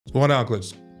What's going on,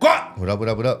 Clutch? What? What up, what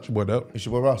up, what up? It's your boy Dope. It's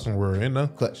your boy Ross. And we're in the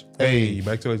Clutch. Hey,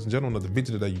 back to ladies and gentlemen, another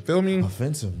video today. You feel me?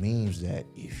 Offensive memes that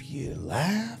if you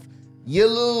laugh, you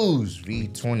lose.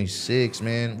 V26,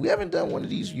 man. We haven't done one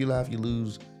of these you laugh, you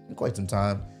lose in quite some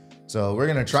time. So we're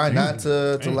gonna try not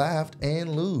to laugh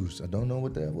and lose. I don't know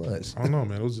what that was. I don't know,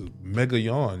 man. It was a mega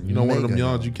yawn. You know, one of them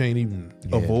yawns you can't even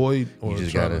avoid. Or you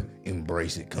just gotta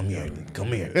embrace it. Come here. Come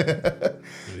here.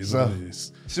 So,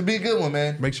 should be a good one,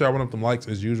 man. Make sure I run up them likes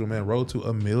as usual, man. Road to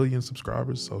 1 million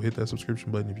subscribers. So hit that subscription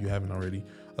button if you haven't already.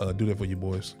 Do that for you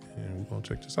boys. And we're gonna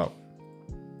check this out.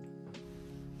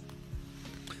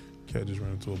 Cat just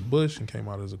ran into a bush and came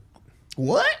out as a...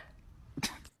 What?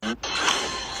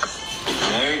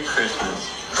 Merry Christmas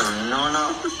from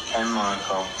Nona and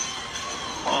Marco.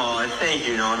 Oh, thank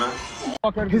you, Nona.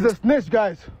 He's a snitch,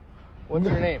 guys. What's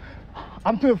your name?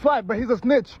 I'm 25, but he's a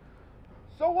snitch.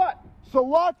 So what? So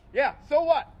what? Yeah, so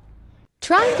what?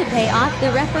 Trying to pay off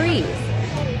the referees.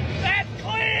 That's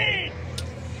clean!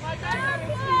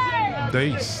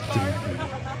 They stupid.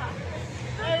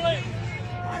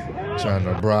 Trying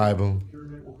to bribe him.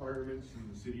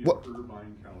 What?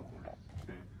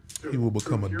 He will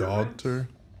become a doctor.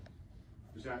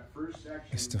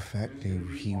 It's the fact that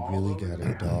he really got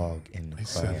a dog in the They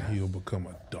class. said he'll become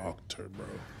a doctor, bro.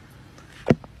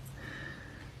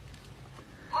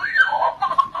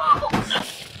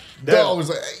 Dale was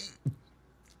like, hey.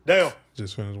 Dale.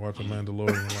 Just finished watching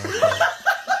Mandalorian last night.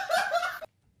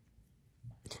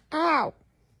 Ow.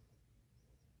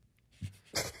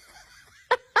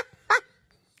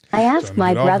 I asked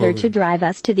my brother to drive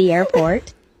us to the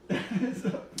airport.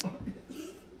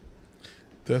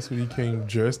 That's what he came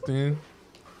dressed in.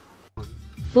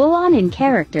 Full on in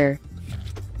character.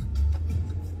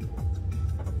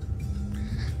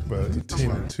 Bro,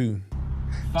 10 and 2.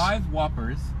 5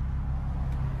 Whoppers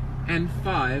and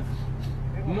 5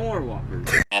 more Whoppers.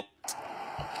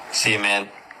 See you, man.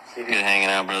 Good hanging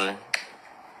out, brother.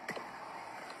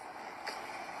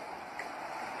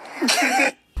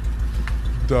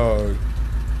 Dog.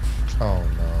 Oh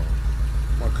no.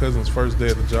 My cousin's first day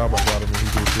at the job, I got him and he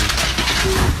did this.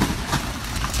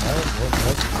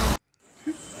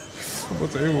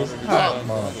 What's it was hot,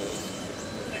 man.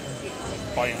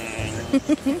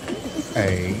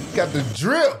 Hey, you got the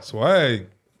drip. Swag.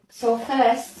 So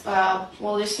first,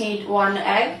 we'll just need 1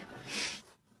 egg.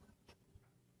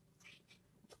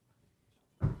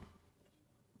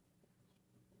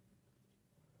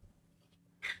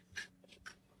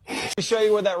 To show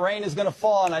you where that rain is going to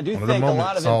fall, and I do think a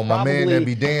lot of it Oh, my man that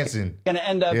probably be dancing. going to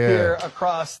end up here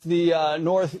across the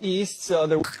northeast. So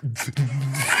there.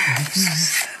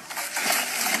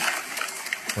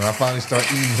 When I finally start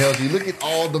eating healthy, look at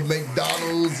all the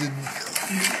McDonald's and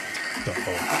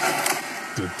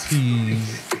the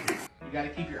teas. You gotta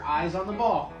keep your eyes on the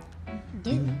ball.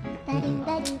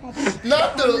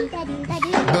 not the.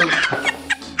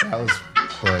 That was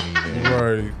funny, man.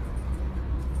 Right.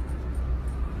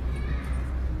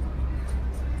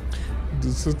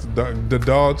 The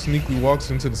dog sneakily walks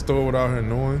into the store without her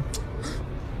knowing.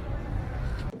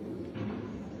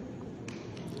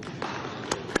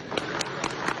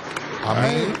 I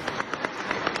mean,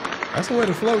 that's the way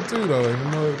to float too, though. You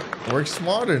know, work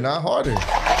smarter, not harder.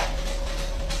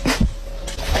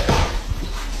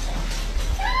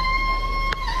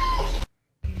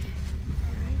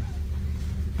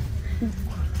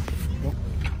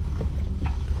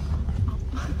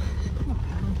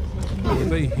 what are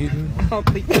they hitting?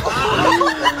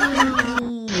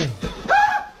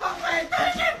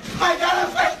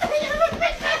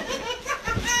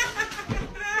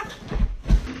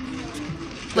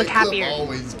 Look happier.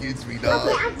 Always gets me, dog.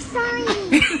 I'm sorry.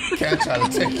 Can't try to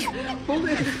take you.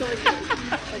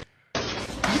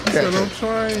 Said I'm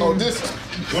trying. Oh, this.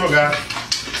 What up, guys?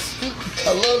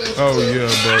 I love this. Oh yeah,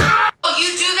 bro. You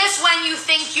do this when you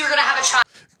think you're gonna have a child.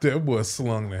 That boy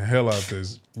slung the hell out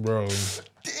this, bro.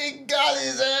 He got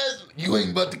his ass. You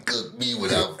ain't about to cook me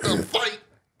without a fight.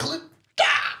 Clip.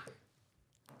 Ah!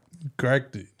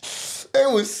 Cracked it. They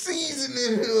was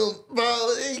seasoning him,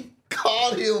 bro. They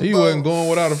caught him. He bro. wasn't going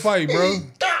without a fight, bro.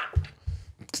 Ah!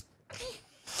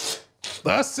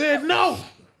 I said no.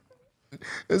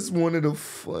 That's one of the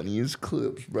funniest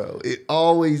clips, bro. It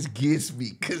always gets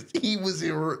me because he was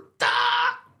in.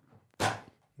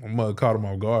 My mother caught him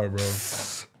off guard, bro.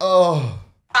 Oh.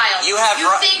 You have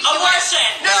think abortion.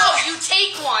 No, you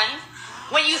take one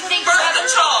when you think Birth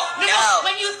control. No,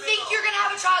 when you think you're gonna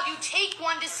have a child, you take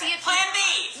one to see if Plan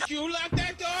B. You lock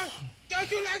that door? Don't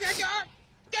you lock that door?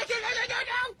 Don't you lock that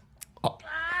door? Yo,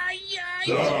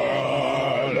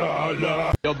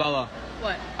 Bella.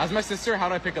 What? As my sister, how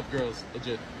do I pick up girls?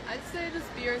 Legit. I'd say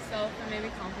just be yourself and maybe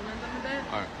compliment them a bit.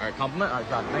 All right, compliment? All right,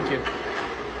 got it. Thank you.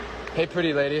 Hey,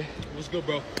 pretty lady. What's good,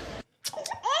 bro?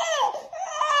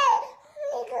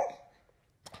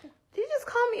 Did you just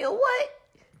call me a what?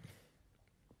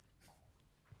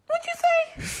 What'd you say?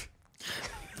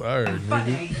 Sorry,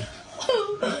 nigga.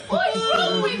 What is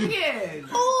so wicked?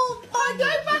 Oh, go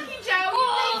back in jail.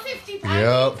 You paid 50 pounds.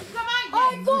 Yep. Come on, I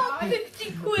got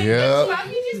 50 quid. Yep. That's why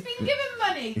you just been given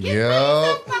money. Get Yep.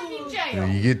 yourself back in jail.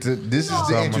 You get to. This is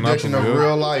the No. introduction of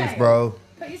real life, bro.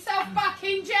 Put yourself back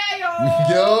in jail.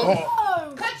 Yo.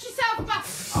 Oh, cut yourself back.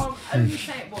 Oh, only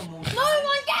say it one more time. No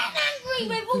one get angry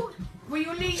with all. Will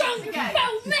you leave us again?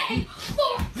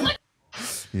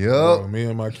 Yep. Bro, me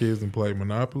and my kids done played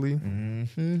Monopoly.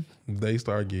 They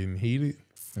start getting heated.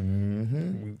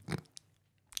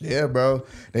 Yeah, bro.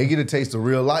 They get a taste of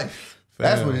real life.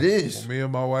 That's what it is. When me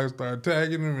and my wife start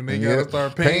tagging them and they gotta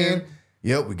start paying.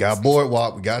 Yep, we got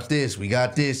boardwalk. We got this. We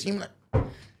got this. You like,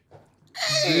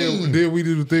 Then we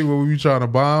do the thing where we be trying to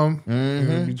buy them and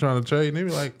we be trying to trade. And they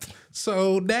be like,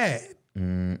 so Dad,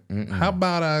 how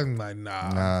about I'm like,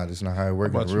 nah, that's not how it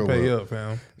works how in about the you real pay world. up,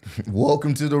 fam?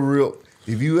 Welcome to the real.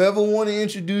 If you ever want to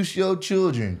introduce your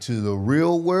children to the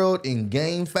real world in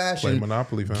game fashion, Play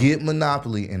Monopoly, fam. get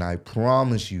Monopoly, and I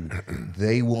promise you,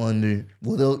 they will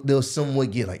they'll somewhat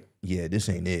get like, yeah, this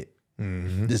ain't it.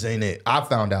 This ain't it. I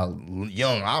found out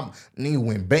young. Nigga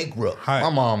went bankrupt. Hi. My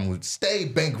mom would stay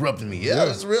bankrupting me. Yeah,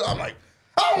 it's real. I'm like,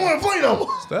 I don't want to play no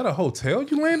more. Is that a hotel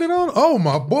you landed on? Oh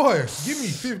my boy, give me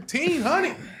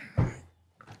 1,500.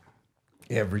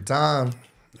 Every time.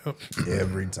 Yep.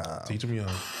 Every time. Teach them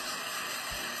young.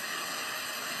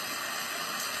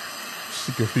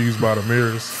 She confused by the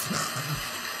mirrors.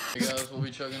 Hey guys, we'll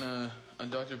be chugging a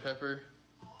Dr. Pepper.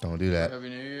 Don't do that. Happy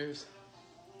New Year's.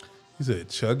 He said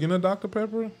chugging a Dr.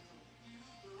 Pepper?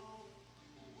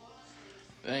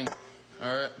 Dang.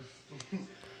 All right.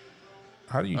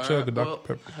 How do you All chug right, a Dr. well,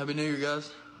 Pepper? Happy New Year,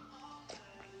 guys.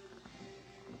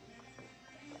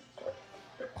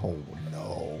 Oh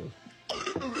no.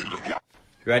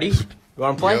 Ready? You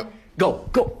want to play? Yep. Go,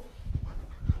 go.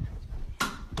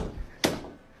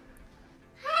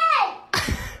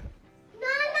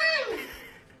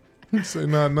 He say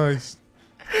not nice.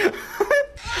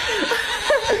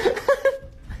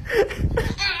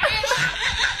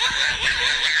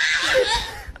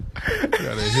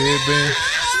 Got a headband.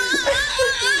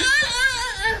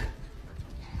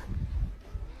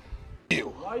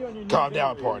 Calm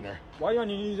down, partner. Why you on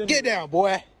your knees? Get down,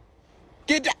 boy.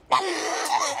 Get down.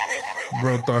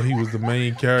 Bro thought he was the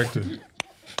main character.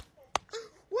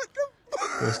 What the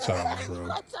fuck? That's childish, bro.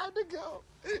 Time to go.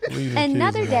 Leave the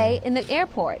Another kids day alone. in the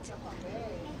airport.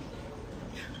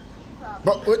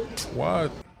 But what?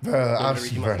 What?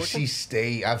 She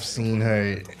stayed. I've seen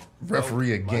her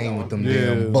referee a game with them Yeah.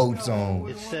 damn boats on.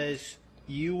 It says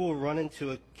you will run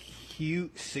into a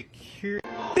cute security.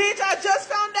 Bitch, I just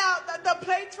found out that the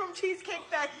plates from Cheesecake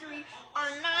Factory are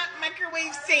not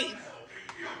microwave safe.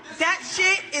 That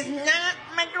shit is not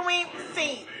microwave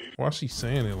safe. Why she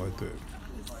saying it like that?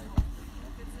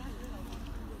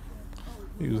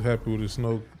 He was happy with his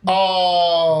snow.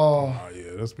 Oh. Oh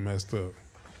yeah, that's messed up.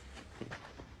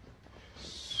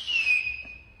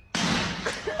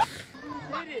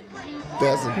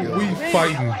 That's a good We one.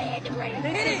 fighting.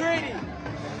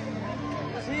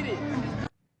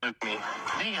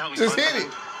 Just hit it.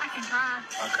 I can try.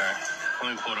 Okay.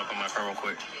 Let me pull it up on my phone real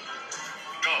quick.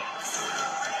 Go.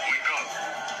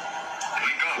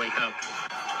 Wake up. Wake up.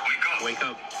 Wake up. Wake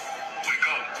up. Wake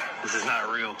up. This is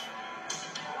not real.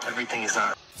 Everything is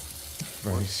not.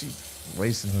 Bro, she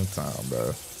wasting her time,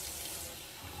 bro.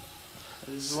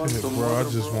 Shit, bro, I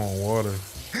just want water.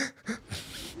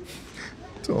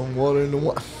 Throw him water in the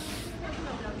water.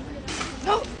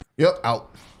 No. Yep, out.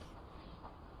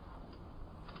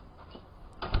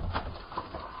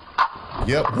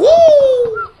 Yep.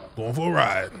 Woo! Going for a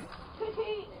ride.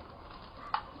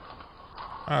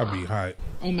 I'll be hyped.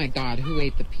 Oh my God, who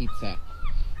ate the pizza?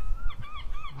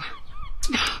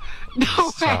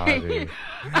 No Childish.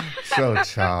 So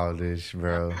childish,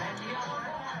 bro.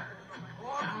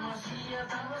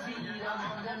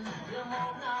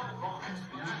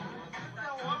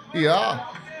 Yeah.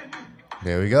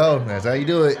 There we go. That's how you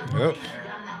do it. Yep.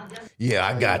 Yeah,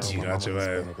 I got you. Got your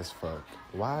ass. As fuck.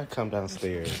 Why come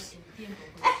downstairs?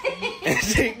 And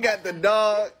she got the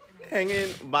dog hanging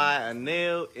by a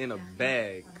nail in a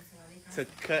bag to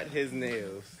cut his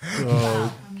nails. So,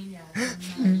 my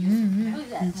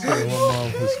mom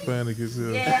Hispanic as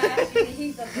hell. Yeah, get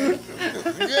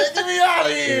me out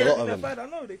of here. I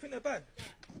know, they finna bad.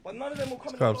 But none of them will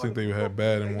come. Cops think they had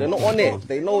bad and they're not on it.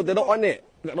 They know they're not on it.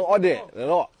 They're not on it. They're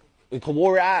not. We can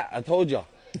worry out. I told you.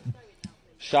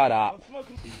 Shut up.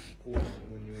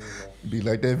 Be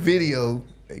like that video.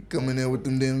 They coming in with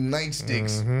them damn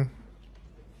nightsticks. Mm-hmm.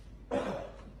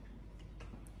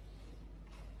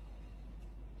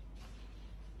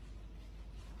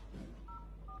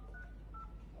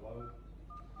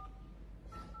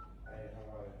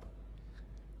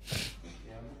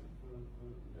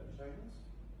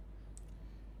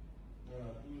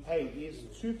 Hey, is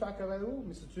Tufak available,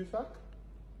 Mr. Tufak?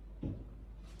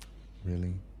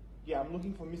 Really? Yeah, I'm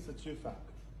looking for Mr. Tufak.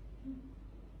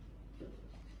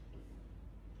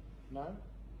 No?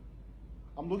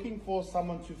 I'm looking for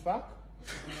someone to fuck.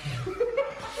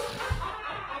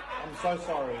 I'm so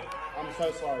sorry. I'm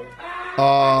so sorry.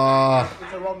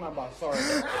 It's a wrong number. Sorry.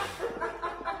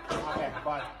 Okay,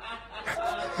 bye.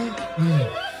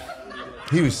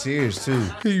 He was serious too.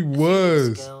 He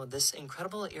was. Ago, this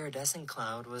incredible iridescent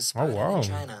cloud was Oh, spotted wow. in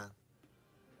China.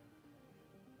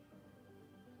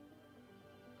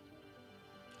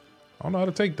 I don't know how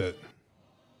to take that.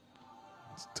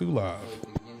 It's too loud.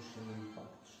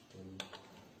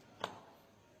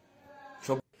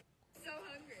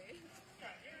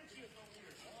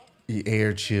 The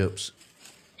air chips.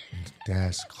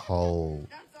 That's cold.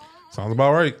 Sounds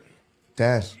about right.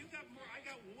 That's.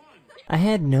 I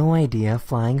had no idea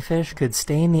flying fish could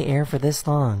stay in the air for this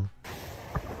long.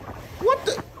 What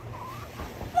the?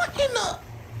 What in the?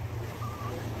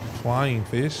 Flying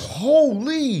fish.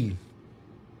 Holy.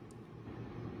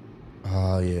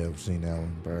 Oh yeah, I've seen that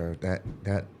one, bro.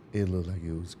 That it looked like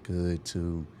it was good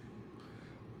too.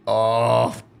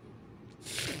 Oh.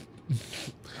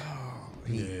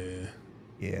 Yeah.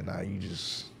 Yeah, nah, you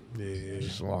just Yeah.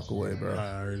 just walk away, bro.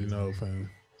 I already know, fam.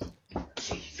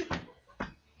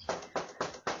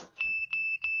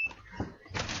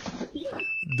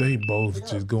 They both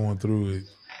just going through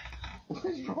it.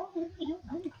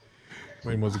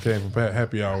 They must have came from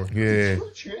happy hour. Yeah.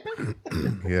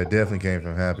 Yeah, definitely came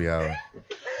from happy hour.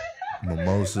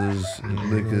 Mimosas,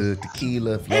 liquor,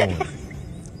 tequila flowing.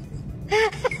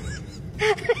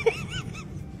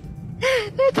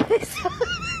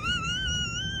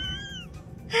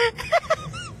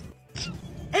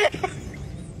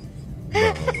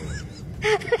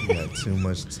 Bro, you got too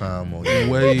much time on you.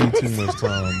 Way too much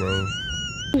time, bro.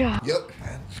 Yep.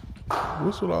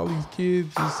 What's with all these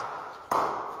kids? Just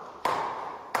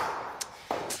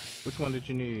Which one did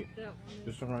you need?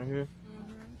 This one right here?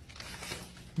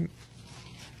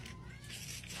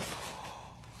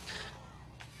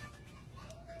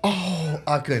 Oh,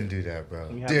 I couldn't do that, bro.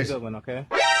 You have a good one, okay?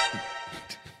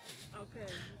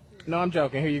 No, I'm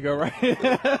joking. Here you go, right?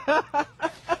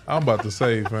 I'm about to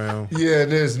say, fam. Yeah,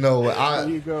 there's no way. Here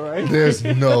you go, right? There's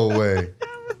no way.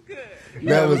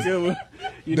 That was good one.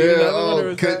 You need another one, or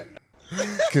is that?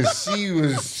 Cause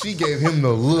she gave him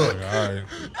the look. All right.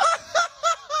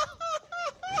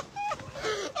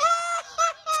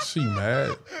 She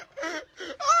mad.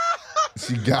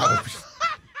 She got him.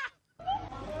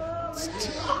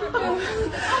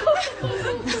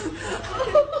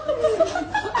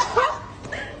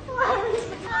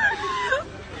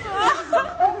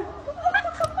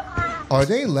 Are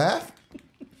they laughing?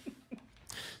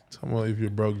 Tell me if you're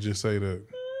broke, just say that.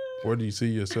 Where do you see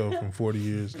yourself in 40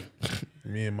 years?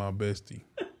 Me and my bestie.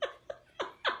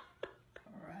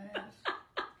 Alright.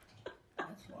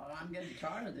 That's why I'm getting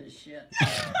tired of this shit. You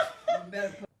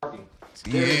better put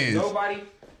Yes.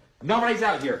 Nobody's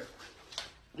out here.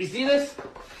 You see this?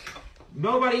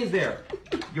 Nobody's there.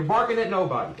 You're barking at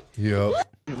nobody. Yep.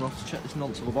 We'll have to check this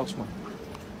nonsense with Bossman.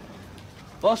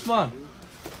 Bossman!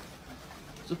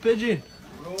 It's a pigeon.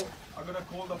 Bro, I'm gonna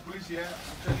call the police, yeah?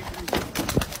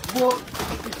 What?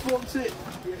 He fucked it.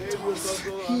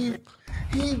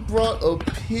 He brought a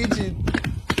pigeon.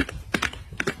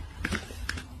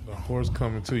 The horse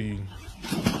coming to you.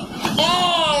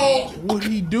 Oh! What'd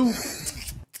he do?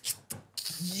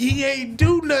 He ain't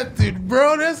do nothing,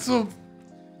 bro. That's some.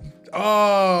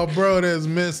 Oh, bro, that's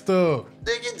messed up.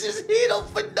 Nigga just hit him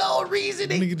for no reason.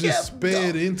 Nigga just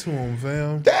sped into him,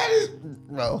 fam. That is,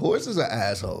 bro. Horses are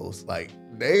assholes. Like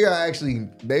they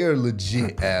are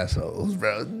legit assholes,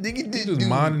 bro. Nigga didn't Just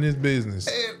minding his business.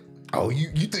 And, oh, you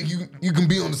think you can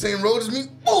be on the same road as me?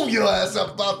 Move your ass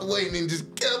up out the way and then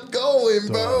just kept going,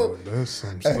 bro. Dog, that's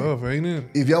some stuff, ain't it?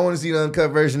 If y'all want to see the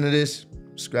uncut version of this,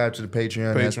 subscribe to the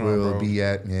Patreon. That's Patreon, where it'll bro. be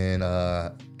at, and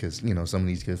because you know some of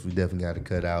these clips we definitely got to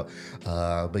cut out.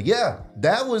 But yeah,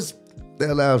 that was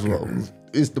last one.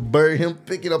 It's the bird, him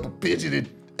picking up a pigeon and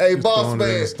hey, Just boss throwing it in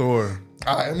man. the store.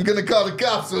 I'm gonna call the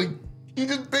cops. So you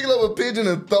just picking up a pigeon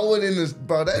and throw it in this,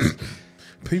 bro. That's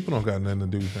People don't got nothing to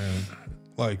do, fam.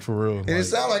 Like, for real. And it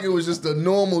sounded like it was just a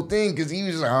normal thing because he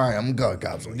was just like, all right, I'm going to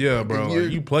cops on you. Yeah, bro.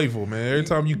 Like, you playful, man. Every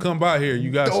time you come by here, you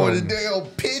got throwing something. the damn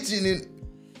pitching and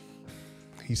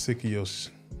He's sick of your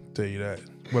tell you that.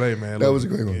 But hey, man. That was a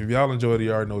great one. If y'all enjoyed it,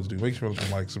 you already know what to do. Make sure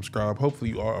to like, subscribe.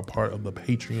 Hopefully you are a part of the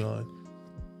Patreon.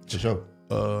 For sure.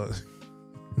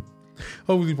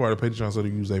 Hopefully you're part of the Patreon so that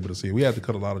you was able to see it. We had to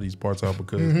cut a lot of these parts out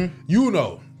because you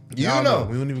know. We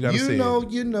don't even got to say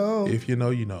it. You know. If you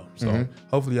know, you know. So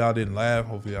hopefully y'all didn't laugh.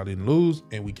 Hopefully y'all didn't lose.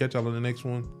 And we catch y'all in the next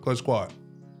one. Clutch Squad.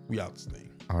 We out this thing.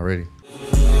 Already.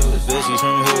 Bitches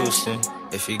from Houston.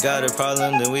 If you got a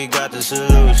problem, then we got the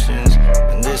solutions.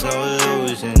 And there's no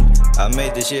illusion. I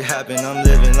made this shit happen. I'm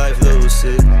living life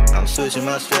lucid. I'm switching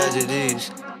my strategies.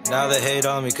 Now they hate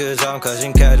on me cause I'm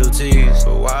causing casualties.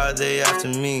 But why are they after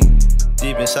me?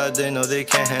 Deep inside they know they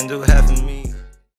can't handle half of me.